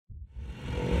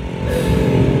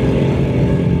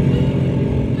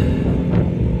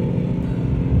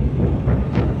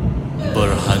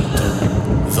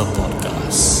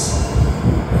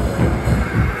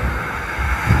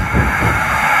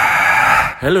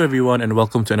Hello everyone and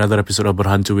welcome to another episode of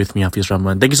Berhantu with me, Hafiz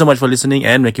Rahman. Thank you so much for listening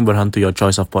and making Berhantu your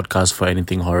choice of podcast for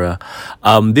anything horror.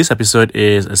 This episode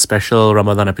is a special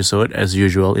Ramadan episode as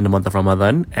usual in the month of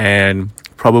Ramadan, and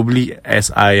probably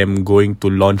as I am going to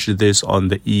launch this on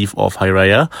the eve of Hari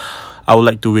Raya, I would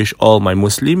like to wish all my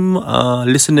Muslim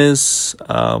listeners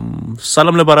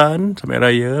Salam Lebaran, Selamat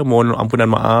Raya. Mohon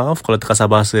ampunan maaf kalau terkasar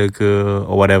bahasa ke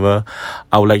or whatever.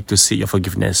 I would like to seek your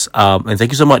forgiveness. And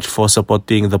thank you so much for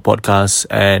supporting the podcast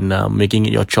and making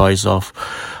it your choice of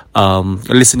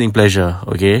listening pleasure,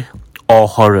 okay? Or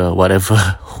horror, whatever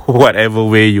whatever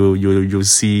way you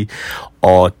see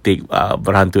or take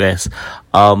Berhantu as.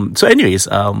 So anyways,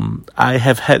 I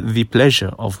have had the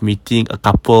pleasure of meeting a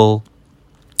couple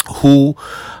who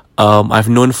I've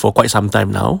known for quite some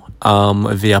time now.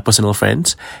 They are personal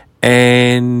friends,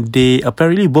 and they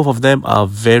apparently both of them are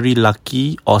very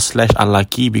lucky or /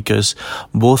 unlucky because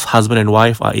both husband and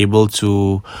wife are able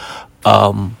to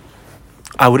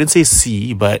I wouldn't say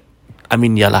see, but I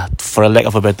mean for a lack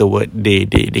of a better word, they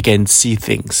can see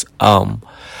things.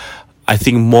 I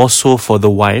think more so for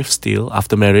the wife still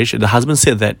after marriage. The husband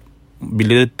said that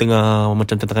bila tengah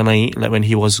naik, like when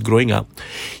he was growing up,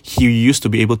 he used to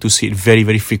be able to see it very,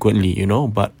 very frequently,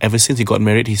 but ever since he got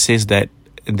married, he says that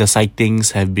the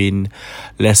sightings have been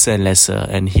lesser and lesser,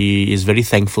 and he is very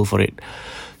thankful for it.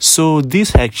 So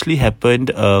this actually happened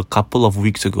a couple of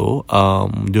weeks ago,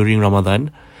 during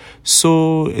Ramadan.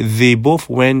 So they both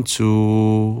went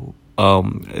to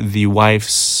the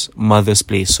wife's mother's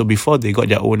place. So before they got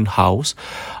their own house,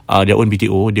 their own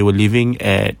BTO, they were living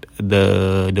at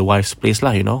the wife's place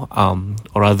lah,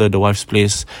 or rather the wife's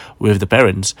place with the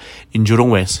parents in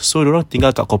Jurong West. So diorang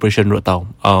tinggal kat Corporation Road tau.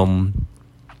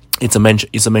 It's a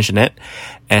masionette,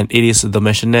 and it is the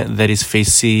masionette that is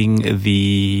facing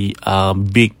the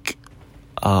big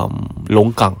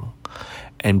Longkang,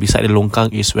 and beside the Longkang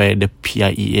is where the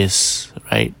PIE is,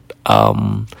 right?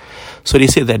 So they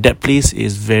said that place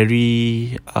is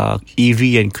very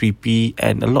eerie and creepy,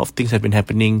 and a lot of things have been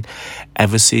happening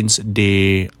ever since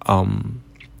the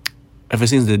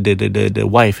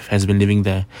wife has been living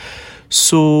there.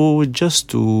 So just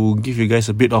to give you guys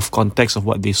a bit of context of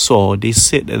what they saw, they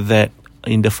said that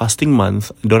in the fasting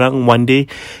month, dorang one day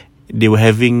they were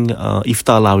having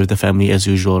iftar lah with the family as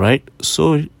usual, right?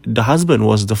 So the husband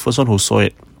was the first one who saw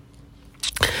it,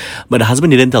 but the husband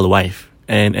didn't tell the wife.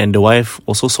 And the wife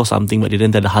also saw something but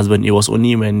didn't tell the husband. It was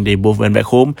only when they both went back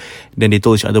home, then they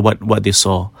told each other what they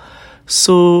saw.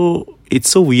 So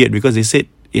it's so weird because they said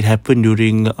it happened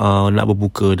during nak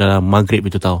berbuka dalam maghrib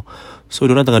itu tau. So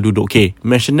diorang tengah duduk. Okay,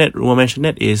 rumah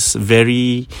masionette is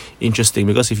very interesting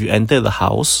because if you enter the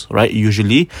house, right,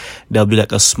 usually there'll be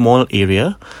like a small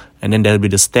area, and then there'll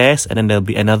be the stairs, and then there'll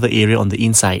be another area on the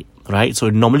inside, right? So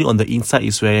normally on the inside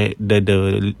is where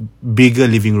the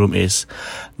bigger living room is.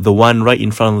 The one right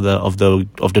in front of the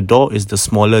door is the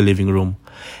smaller living room,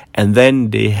 and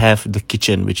then they have the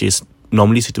kitchen, which is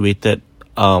normally situated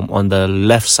on the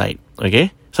left side.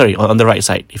 Okay, sorry, on the right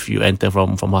side if you enter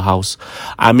from a house.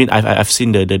 I mean, I've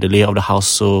seen the layout of the house,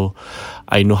 so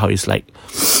I know how it's like.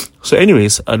 So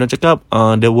anyways, nak cakap,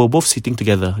 they were both sitting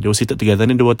together. They were seated together,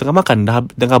 and then they were tengah makan,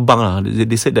 tengah bang lah.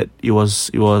 They said that it was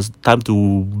time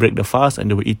to break the fast, and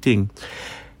they were eating.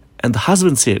 And the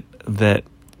husband said that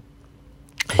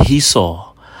he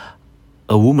saw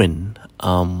a woman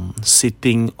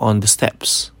sitting on the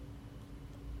steps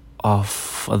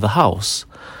of the house,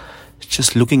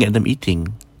 just looking at them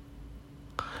eating.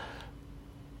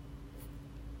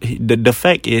 The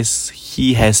fact is,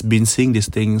 he has been seeing these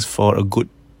things for a good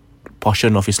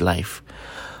portion of his life,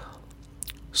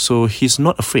 so he's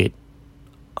not afraid,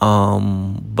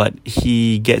 but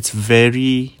he gets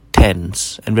very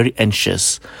tense and very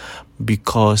anxious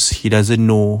because he doesn't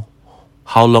know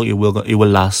how long it will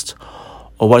last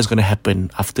or what is going to happen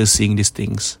after seeing these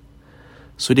things.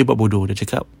 So dia buat bodoh. Dia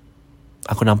cakap,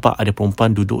 aku nampak ada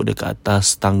perempuan duduk dekat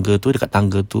atas tangga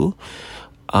tu,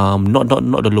 not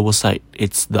the lower side,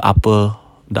 it's the upper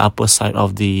side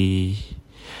of the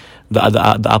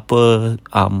upper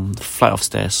flight of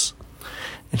stairs,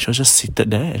 and she was just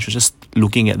seated there, and she was just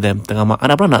looking at them.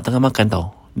 Anak beranak tengah makan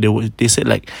tau. They said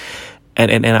like,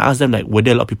 and I asked them like, were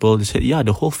there a lot of people? They said yeah,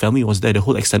 the whole family was there. The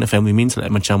whole extended family means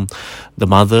like macam the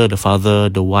mother, the father,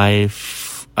 the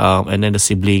wife, and then the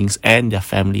siblings and their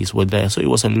families were there. So it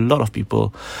was a lot of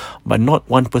people, but not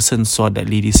one person saw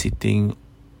that lady sitting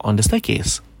on the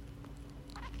staircase.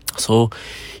 So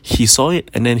he saw it,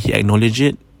 and then he acknowledged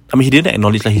it. I mean, he didn't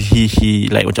acknowledge, like he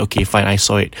like, okay, fine, I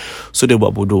saw it. So they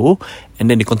buat bodoh, and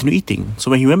then they continue eating.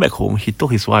 So when he went back home, he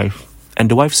told his wife,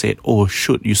 and the wife said, oh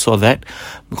shoot, you saw that?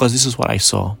 Because this is what I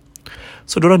saw.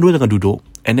 So diorang dua tengah duduk,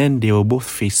 and then they were both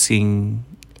facing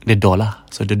the door lah.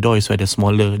 So the door is where the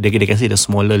smaller, they can see the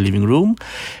smaller living room,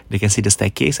 they can see the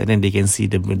staircase, and then they can see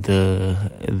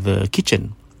the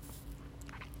kitchen.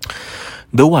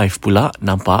 The wife pula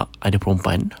nampak ada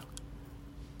perempuan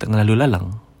tengah lalu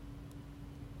lalang.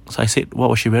 So I said, what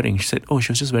was she wearing? She said,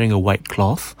 she was just wearing a white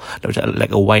cloth,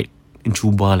 like a white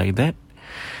jubah like that,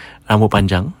 rambut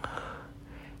panjang,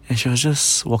 and she was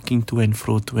just walking to and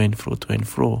fro.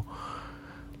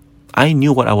 I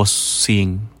knew what I was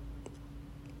seeing,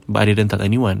 but I didn't tell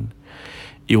anyone.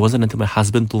 It wasn't until my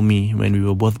husband told me when we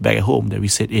were both back at home that we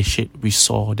said, shit, we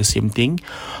saw the same thing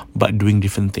but doing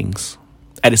different things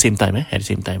at the same time.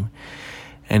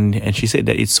 And she said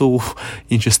that it's so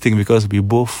interesting because we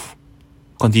both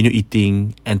continue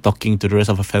eating and talking to the rest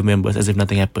of our family members as if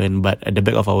nothing happened, but at the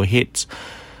back of our heads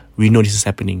we know this is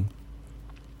happening.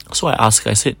 So I asked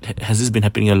her, I said, has this been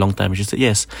happening a long time? She said,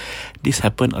 yes, this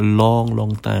happened a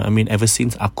long time. I mean, ever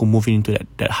since aku moving into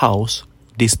that house,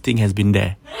 this thing has been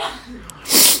there.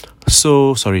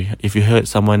 So, sorry, if you heard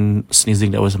someone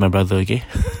sneezing, that was my brother, okay?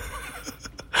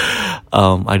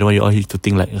 I don't want you all to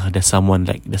think like there's someone,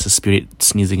 like there's a spirit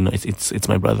sneezing. No, it's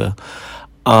my brother.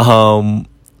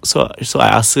 So I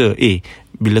asked her,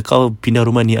 bila kau pindah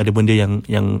rumah ni ada benda yang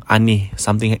aneh,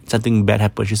 something bad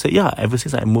happened? She said, yeah, ever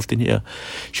since I moved in here.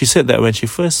 She said that when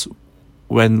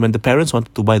the parents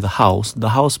wanted to buy the house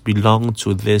belonged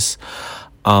to this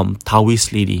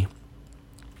Taoist lady.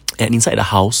 And inside the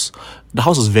house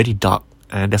was very dark,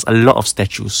 and there's a lot of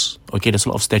statues. Okay, there's a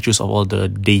lot of statues of all the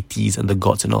deities and the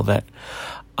gods and all that.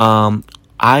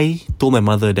 I told my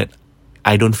mother that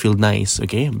I don't feel nice,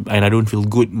 okay, and I don't feel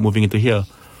good moving into here.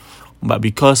 But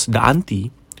because the auntie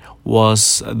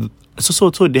was so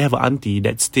they have an auntie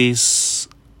that stays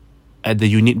at the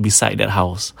unit beside that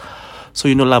house. So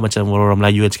you know lah, macam orang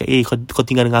Melayu cakap, kau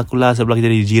tinggal dengan aku lah, sebelah kita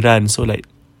jadi jiran. So like,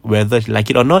 whether she like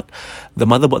it or not, the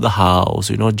mother bought the house,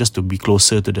 just to be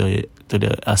closer to the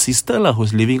sister lah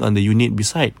who's living on the unit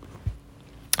beside.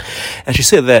 And she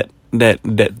said that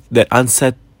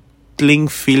unsettling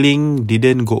feeling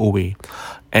didn't go away.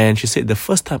 And she said the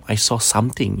first time I saw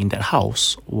something in that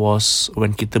house was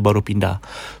when kita baru pindah.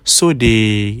 So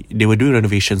they were doing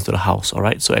renovations to the house,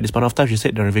 alright? So at this point of time, she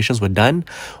said the renovations were done.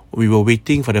 We were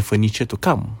waiting for the furniture to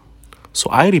come.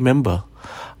 So I remember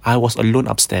I was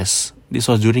alone upstairs. This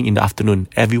was in the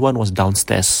afternoon. Everyone was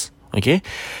downstairs, okay?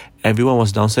 Everyone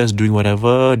was downstairs doing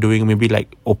maybe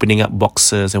like opening up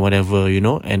boxes and whatever,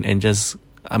 and just,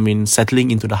 settling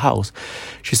into the house.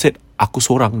 She said, aku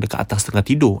seorang dekat atas tengah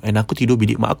tidur, and aku tidur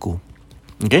bilik mak aku.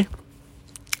 Okay?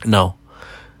 Now,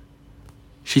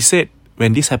 she said,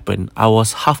 when this happened, I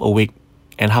was half awake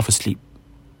and half asleep.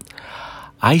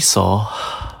 I saw,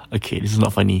 okay, this is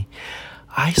not funny.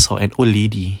 I saw an old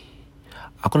lady.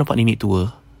 Aku nampak nenek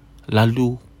tua,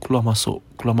 lalu keluar masuk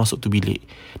tu bilik.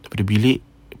 Daripada bilik,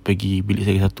 pergi bilik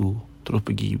saya satu, terus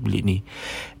pergi bilik ni.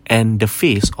 And the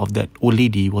face of that old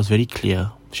lady was very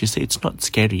clear. She said it's not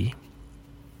scary,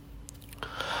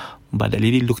 but that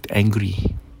lady looked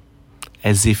angry,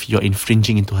 as if you're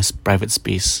infringing into her private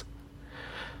space.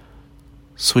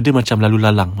 So dia macam lalu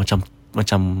lalang, macam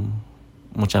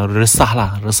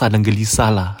resah dan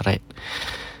gelisah lah, right?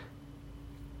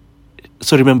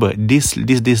 So remember, this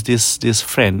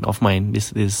friend of mine,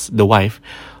 the wife,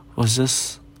 was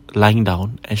just lying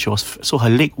down, and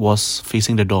her leg was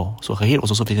facing the door, so her head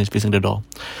was also facing the door,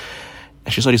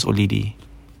 and she saw this old lady.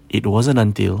 It wasn't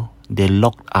until they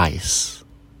locked eyes,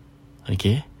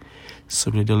 okay,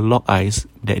 so when they locked eyes,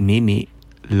 that nenek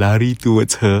lari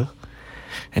towards her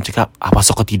and cakap, apa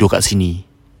pasal kau tidur kat sini?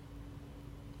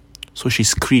 So she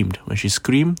screamed. When she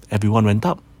screamed, everyone went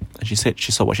up, and she said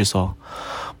she saw what she saw.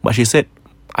 But she said,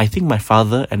 I think my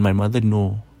father and my mother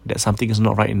know that something is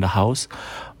not right in the house,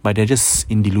 but they're just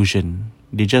in delusion.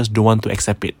 They just don't want to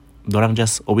accept it. Dorang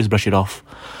just always brush it off.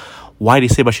 Why they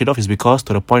say brush it off is because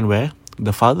to the point where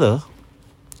the father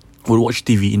would watch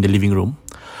TV in the living room.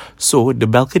 So the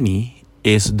balcony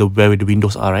is where the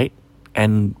windows are, right?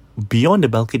 And beyond the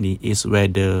balcony is where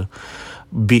the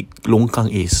big Longkang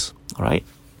is, alright?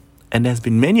 And there's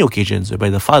been many occasions whereby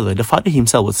the father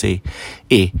himself would say,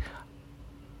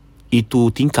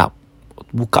 itu tingkap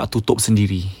buka tutup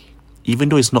sendiri. Even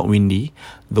though it's not windy,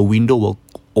 the window will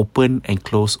open and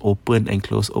close,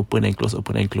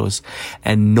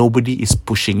 and nobody is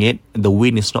pushing it. The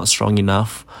wind is not strong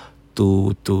enough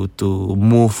to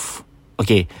move.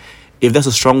 Okay, if there's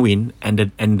a strong wind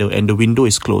and the window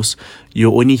is closed,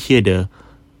 you only hear the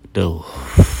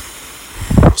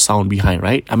sound behind,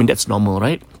 right? That's normal,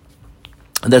 right?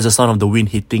 And that's the sound of the wind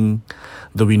hitting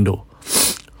the window.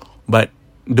 But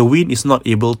the wind is not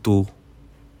able to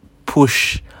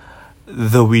push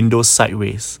the window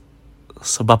sideways.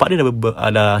 So bapak dia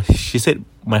she said,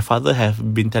 my father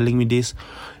have been telling me this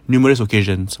numerous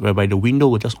occasions whereby the window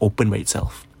will just open by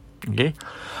itself. Okay.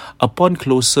 Upon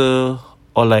closer,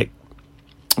 or like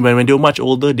when they were much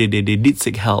older, they did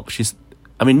seek help.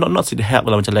 Not seek help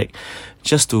lah, macam like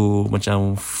just to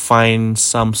macam find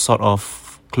some sort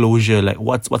of closure, like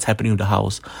what's happening with the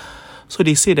house. So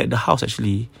they say that the house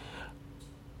actually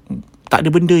tak ada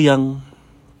benda yang,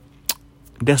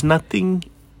 there's nothing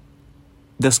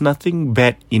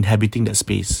bad inhabiting that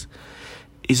space.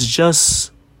 It's just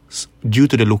due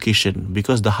to the location,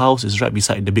 because the house is right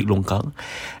beside the big Longkang,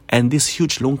 and this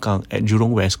huge Longkang at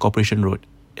Jurong West Corporation Road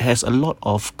has a lot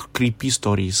of creepy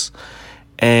stories,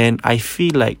 and I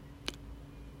feel like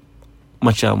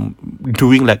macam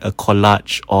doing like a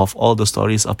collage of all the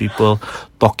stories of people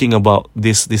talking about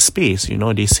this space. You know,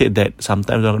 they said that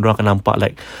sometimes orang akan nampak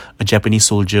like a Japanese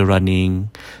soldier running.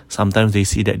 Sometimes they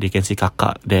see that they can see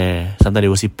kakak there. Sometimes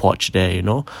they will see porch there, you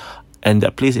know. And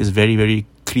that place is very, very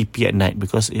creepy at night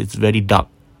because it's very dark.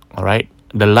 Alright,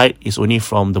 the light is only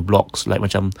from the blocks. Like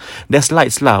macam there's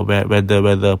lights lah where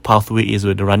the pathway is,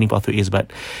 where the running pathway is,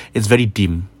 but it's very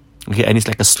dim. Okay, and it's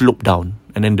like a slope down,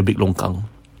 and then the big Longkang.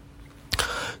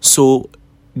 So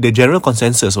the general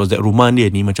consensus was that rumah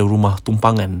dia ni macam rumah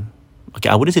tumpangan. Okay,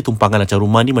 I wouldn't say tumpangan, macam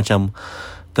rumah ni macam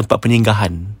tempat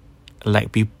penyinggahan.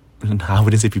 Like people, I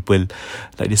wouldn't say people,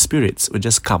 like the spirits would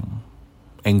just come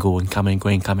and go and come and go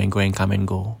and come and go and come and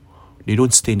go. They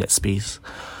don't stay in that space.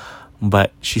 But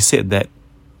she said that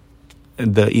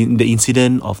the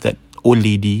incident of that old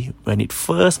lady, when it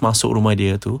first masuk rumah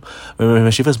dia tu, when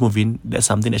she first moved in, that's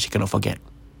something that she cannot forget.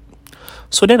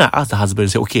 So then I asked the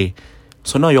husband, say, okay,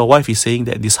 so now your wife is saying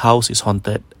that this house is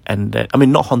haunted, and that,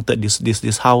 not haunted,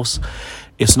 this house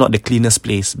is not the cleanest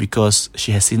place, because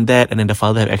she has seen that, and then the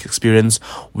father have experienced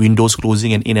windows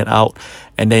closing and in and out,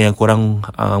 and then yang korang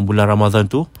bulan Ramadan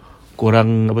tu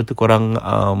korang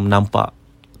nampak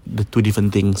the two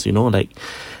different things, you know, like,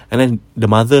 and then the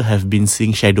mother have been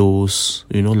seeing shadows,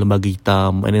 you know, lembaga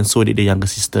hitam, and then so did the younger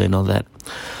sister and all that.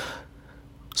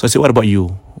 So I said, what about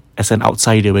you as an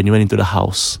outsider? When you went into the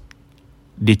house,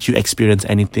 did you experience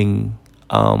anything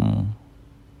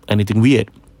weird?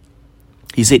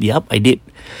 He said, yep, I did.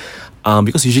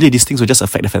 Because usually these things will just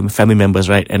affect the family members,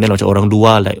 right? And then macam orang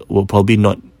luar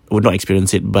would not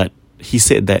experience it. But he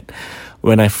said that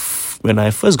when I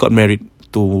first got married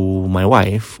to my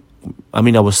wife, I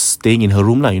was staying in her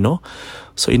room lah, you know.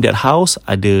 So in that house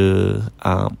ada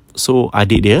so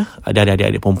adik dia, ada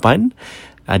adik perempuan,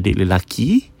 adik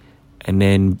lelaki, and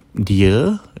then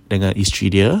dia dengan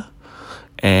isteri dia,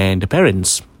 and the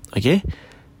parents. Okay,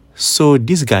 so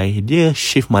this guy, dia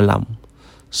shift malam,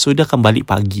 so dia akan balik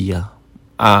pagi lah.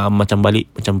 Macam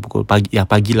pukul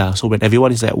pagi lah. So when everyone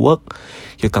is at work,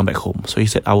 he'll come back home. So he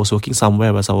said, I was working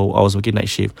somewhere, but I was working night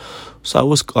shift, so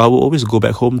I will always go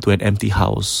back home to an empty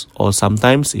house. Or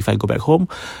sometimes if I go back home,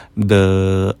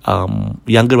 the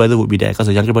younger brother would be there, because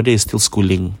the younger brother is still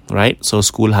schooling, right? So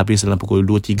school habis dalam pukul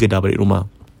 2-3 dah balik rumah,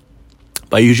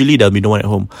 but usually there'll be no one at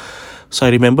home. So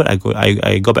I remember I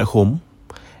got back home,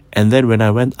 and then when I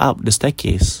went up the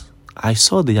staircase, I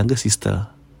saw the younger sister.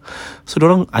 So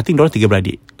I think dorang 3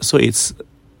 beradik. So it's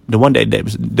the one that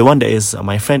is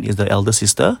my friend is the elder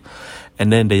sister,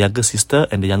 and then the younger sister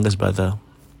and the youngest brother.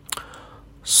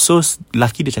 So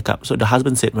laki dia cakap, so the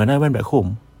husband said, when I went back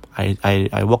home,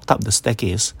 I walked up the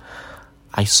staircase,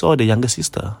 I saw the younger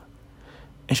sister,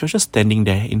 and she was just standing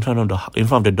there in front of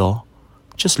the door,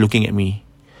 just looking at me.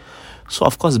 So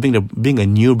of course, being a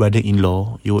new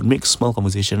brother-in-law, you would make small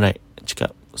conversation, right?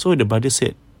 Cakap. So the brother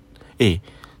said,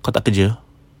 kau tak kerja?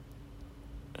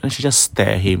 And she just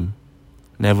stare at him,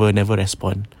 never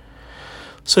respond.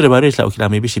 So the brother is like, okay lah,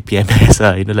 maybe she PMS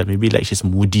lah, you know, like maybe like she's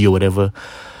moody or whatever.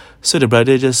 So the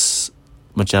brother just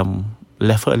macam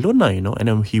left her alone lah, you know, and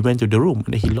then he went to the room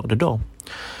and then he locked the door.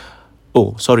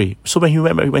 Oh, sorry. So when he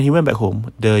went back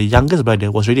home, the youngest brother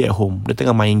was already at home. Dia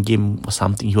tengah main game or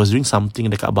something. He was doing something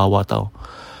dekat bawah tau.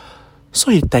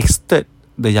 So he texted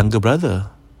the younger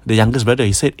brother. The youngest brother,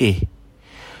 he said,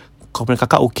 kau punya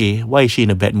kakak okay? Why is she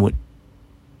in a bad mood?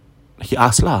 He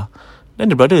asked lah. Then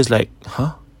the brother is like,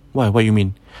 huh? Why? What you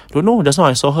mean? Don't know. Just now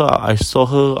I saw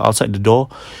her outside the door.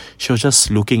 She was just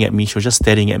looking at me. She was just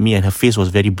staring at me, and her face was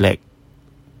very black.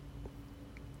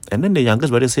 And then the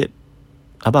youngest brother said,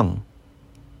 Abang,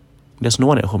 there's no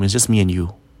one at home. It's just me and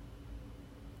you.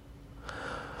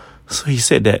 So he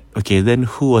said that, okay, then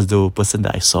who was the person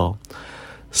that I saw?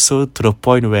 So to the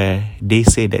point where they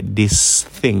say that this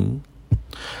thing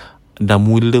dah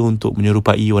mula untuk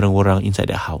menyerupai orang-orang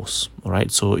inside that house. Alright,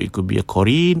 so it could be a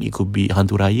Korean, it could be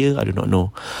hantu raya, I do not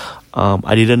know.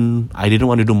 I didn't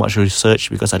want to do much research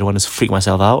because I don't want to freak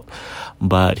myself out.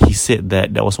 But he said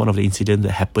that was one of the incidents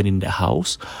that happened in that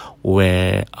house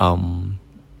where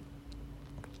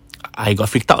I got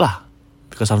freaked out lah,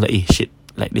 because I was like, shit,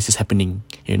 like this is happening,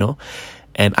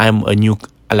 and I'm a new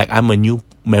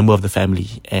member of the family,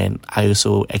 and I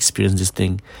also experienced this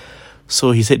thing.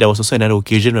 So he said there was also another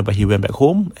occasion whereby he went back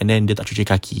home and then dia tak cuci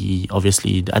kaki.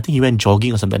 Obviously, I think he went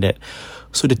jogging or something like that.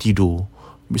 So dia tidur.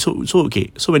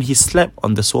 So when he slept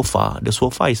on the sofa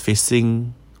is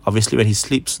facing, obviously when he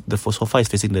sleeps, the sofa is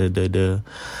facing the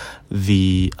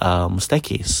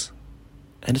staircase.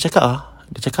 And dia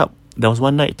cakap there was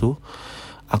one night tu,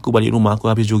 aku balik rumah,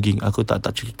 aku habis jogging, aku tak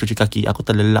cuci kaki, aku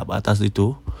terlelap atas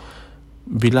itu.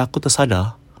 Bila aku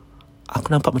tersadar,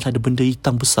 aku nampak macam ada benda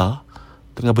hitam besar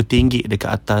tengah bertinggik dekat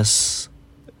atas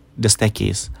the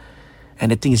staircase,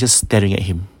 and the thing is just staring at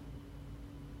him.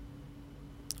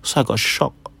 So I got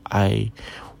shocked. I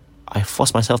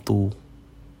forced myself to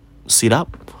sit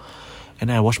up, and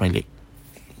then I washed my leg.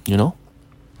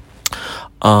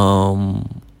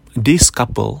 This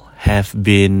couple have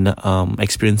been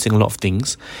experiencing a lot of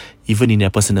things, even in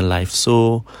their personal life.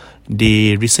 So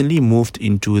they recently moved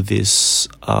into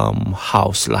this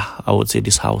house lah. I would say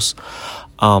this house,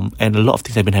 and a lot of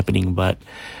things have been happening. But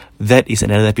that is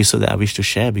another episode that I wish to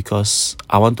share, because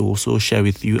I want to also share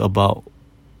with you about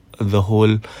the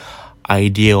whole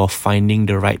idea of finding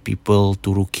the right people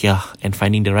to ruqyah and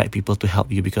finding the right people to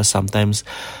help you, because sometimes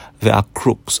there are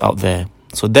crooks out there.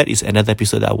 So that is another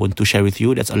episode that I want to share with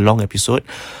you. That's a long episode.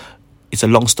 It's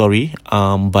a long story,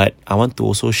 but I want to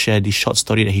also share this short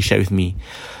story that he shared with me.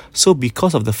 So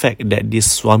because of the fact that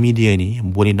this suami dia ni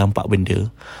boleh nampak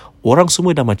benda, orang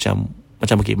semua dah macam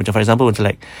for example, macam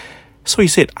like, so he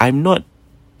said, I'm not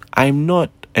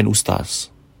an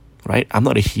ustaz, right? I'm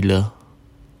not a healer.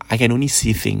 I can only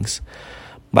see things,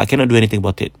 but I cannot do anything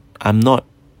about it. I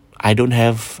don't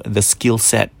have the skill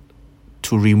set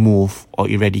to remove or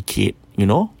eradicate,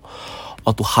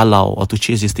 or to halau or to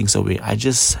chase these things away. I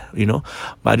just,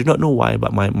 but I do not know why,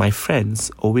 but my friends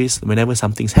always, whenever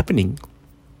something's happening,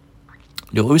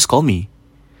 they always call me,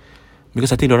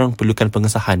 because I think orang perlukan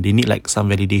pengesahan. They need like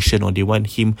some validation, or they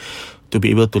want him to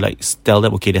be able to like tell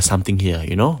them, okay, there's something here,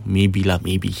 maybe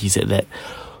he said that.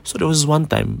 So there was one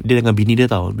time dia dengan bini dia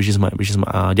tau, which is my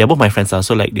they are both my friends lah.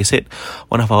 So like they said,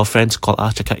 one of our friends called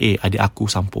us, cakap, adik aku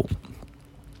sampuk,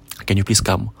 can you please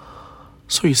come?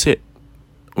 So he said,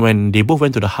 when they both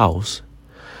went to the house,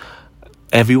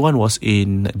 everyone was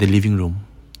in the living room.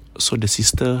 So the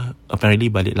sister apparently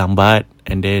balik lambat,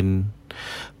 and then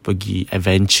pergi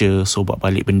adventure, so buat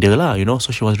balik benda lah,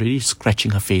 So she was really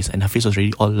scratching her face, and her face was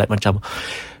really all like macam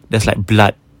there's like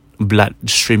blood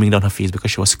streaming down her face,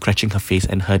 because she was scratching her face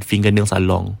and her fingernails are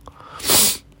long.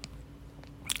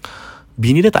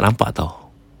 Bini dia tak nampak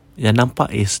tau. Yang nampak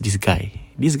is this guy.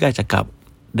 This guy cakap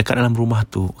dekat dalam rumah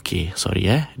tu, okay, sorry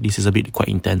this is a bit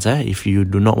quite intense. If you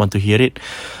do not want to hear it,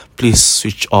 please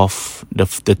switch off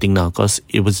the thing now, because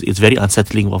it's very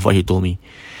unsettling of what he told me.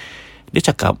 Dia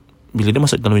cakap bila dia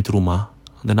masuk dalam itu rumah,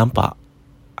 dia nampak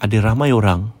ada ramai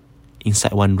orang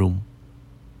inside one room.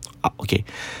 Okay,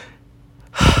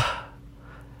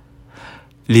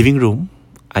 living room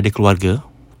ada keluarga,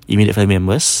 immediate family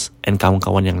members, and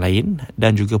kawan-kawan yang lain,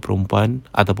 dan juga perempuan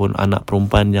ataupun anak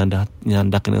perempuan yang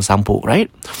dah kena sampuk,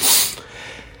 right?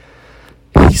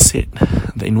 He said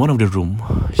that in one of the room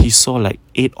he saw like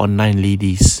 8 or 9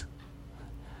 ladies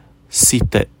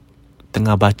seated,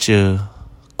 tengah baca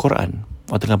Quran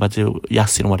or tengah baca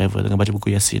Yasin, whatever, tengah baca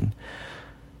buku Yasin.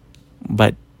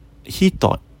 But he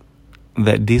thought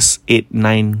that these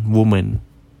 8-9 women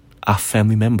are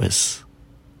family members,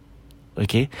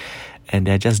 okay, and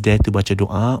they're just there to baca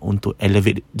doa untuk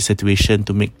elevate the situation,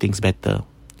 to make things better.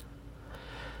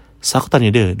 So aku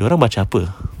tanya dia, diorang baca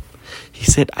apa? He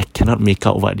said, I cannot make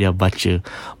out what dia baca,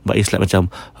 but it's like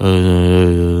macam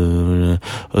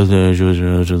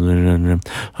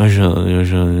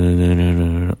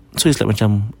so it's like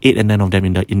macam 8 and 9 of them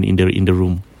in the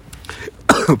room.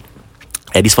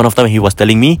 At this point of time he was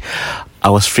telling me,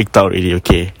 I was freaked out already,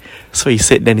 okay. So he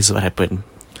said, then this is what happened.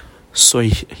 So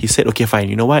he said, okay, fine,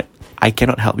 you know what, I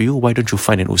cannot help you, why don't you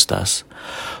find an ustaz?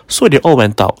 So they all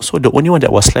went out. So the only one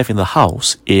that was left in the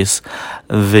house is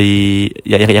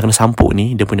yang kena sampuk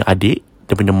ni, dia punya adik,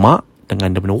 dia punya mak,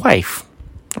 dengan dia punya wife,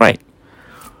 right?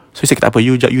 So he said, tak apa,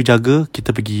 you jaga,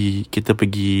 kita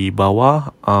pergi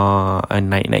bawah, and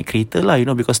naik kereta lah,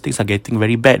 because things are getting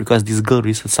very bad, because this girl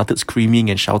started screaming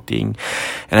and shouting,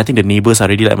 and I think the neighbours are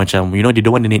really like macam, they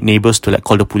don't want the neighbours to like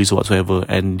call the police or whatsoever,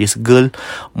 and this girl,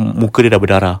 muka dia dah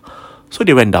berdarah. So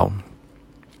they went down.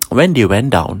 When they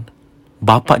went down,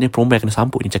 bapaknya perempuan yang kena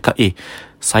sampuk ni cakap,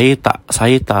 hati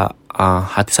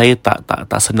saya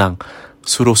tak senang.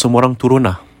 Suruh semua orang turun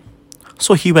lah.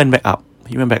 So he went back up.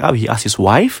 He asked his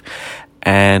wife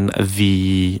and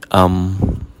the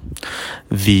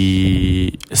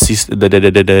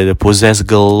possessed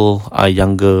girl,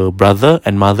 younger brother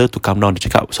and mother to come down. Dia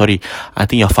cakap, sorry, I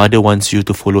think your father wants you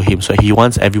to follow him. So he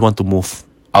wants everyone to move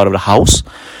out of the house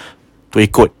to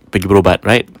ikut pergi berobat,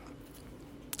 right?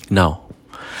 Now,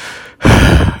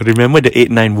 remember the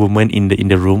 8-9 woman in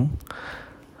the room?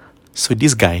 So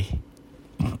this guy,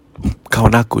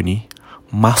 kawan aku ni,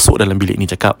 masuk dalam bilik ni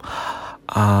cakap,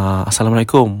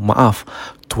 Assalamualaikum, maaf,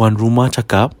 tuan rumah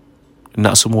cakap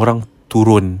nak semua orang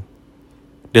turun.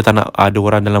 Dia tak nak ada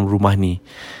orang dalam rumah ni.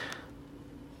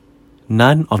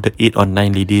 None of the 8 or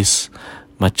 9 ladies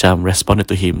macam responded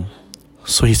to him.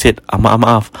 So he said,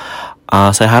 maaf,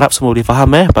 saya harap semua boleh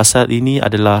faham pasal ini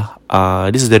adalah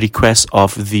this is the request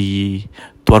of the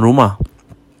tuan rumah.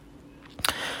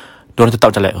 Diorang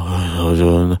tetap macam like,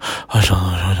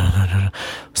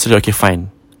 so okay,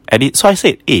 fine. So I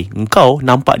said, engkau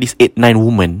nampak this 8-9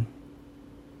 woman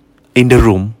in the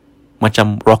room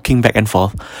macam rocking back and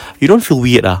forth, you don't feel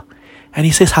weird lah? And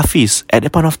he says, Hafiz, at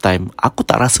that point of time, aku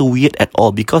tak rasa weird at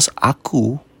all because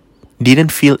aku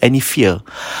didn't feel any fear.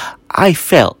 I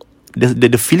felt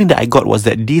the feeling that I got was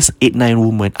that these 8-9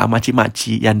 women are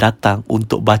makcik-makcik yang datang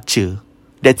untuk baca.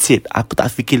 That's it. Aku tak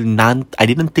fikir I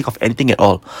didn't think of anything at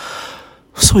all.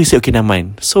 So he said, okay, never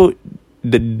mind. So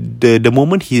the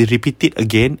moment he repeated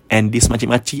again, and this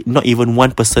makcik-makcik, not even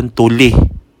one person toleh.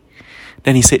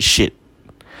 Then he said, shit.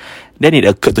 Then it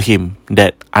occurred to him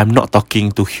that I'm not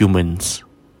talking to humans.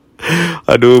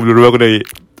 Aduh, bulu aku naik.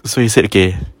 So he said,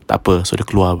 okay, tak apa. So dia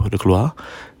keluar.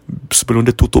 Sebelum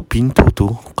dia tutup pintu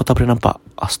tu, kau tak boleh nampak,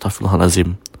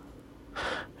 Astaghfirullahalazim,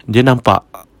 dia nampak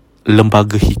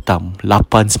lembaga hitam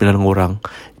 8-9 orang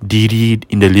diri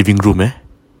in the living room.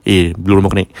 Belum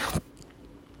aku naik.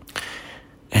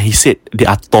 And he said they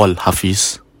are tall,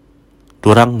 Hafiz.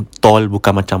 Diorang tall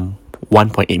bukan macam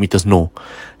 1.8 meters, no.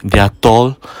 They are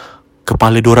tall.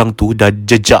 Kepala diorang tu dah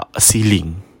jejak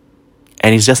ceiling.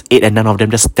 And it's just 8 and 9 of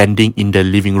them just standing in the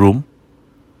living room,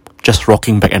 just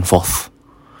rocking back and forth.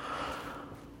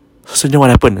 So then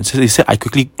what happened? So he said, I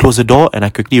quickly closed the door and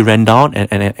I quickly ran down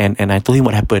and I told him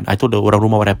what happened. I told the orang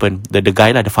rumah what happened. The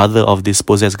guy lah, the father of this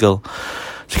possessed girl.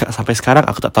 Cakap, sampai sekarang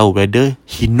aku tak tahu whether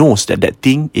he knows that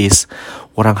thing is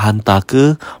orang hantar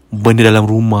ke, benda dalam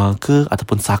rumah ke,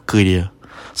 ataupun saka dia.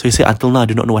 So he said, until now I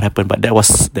do not know what happened, but that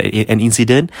was an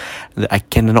incident that I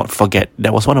cannot forget.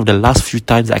 That was one of the last few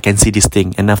times that I can see this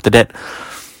thing. And after that,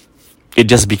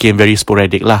 it just became very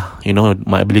sporadic lah, you know,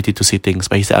 my ability to see things.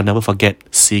 But he said, I'll never forget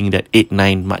seeing that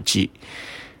 8-9 makcik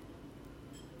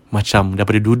macam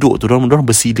daripada duduk tu, dorang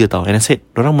bersila tau. And I said,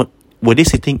 were they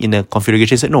sitting in a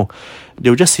configuration? He said, no, they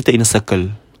were just seated in a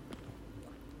circle,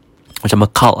 macam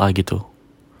a cult lah gitu.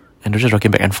 And they're just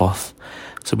rocking back and forth.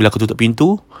 So bila aku tutup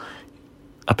pintu,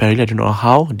 apparently I don't know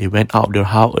how they went out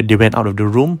of the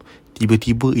room.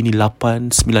 Tiba-tiba ini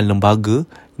 8-9 lembaga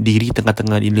diri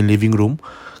tengah-tengah in the living room,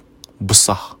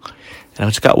 besar. Dan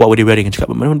aku cakap, what were they wearing? Aku cakap,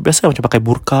 biasa macam pakai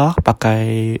burqa,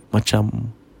 pakai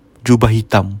macam jubah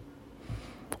hitam.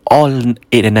 All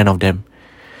 8 and 9 of them.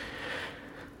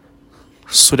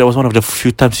 So that was one of the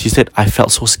few times he said, I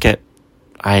felt so scared.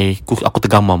 Aku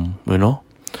tergamam, you know.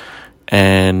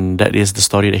 And that is the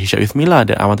story that he shared with me lah,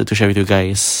 that I wanted to share with you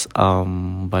guys.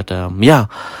 Yeah.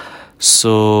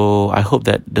 So I hope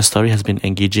that the story has been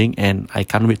engaging, and I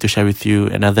can't wait to share with you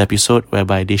another episode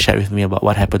whereby they share with me about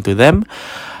what happened to them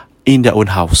in their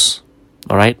own house.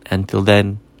 Alright, until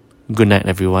then, good night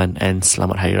everyone, and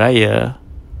Selamat Hari Raya.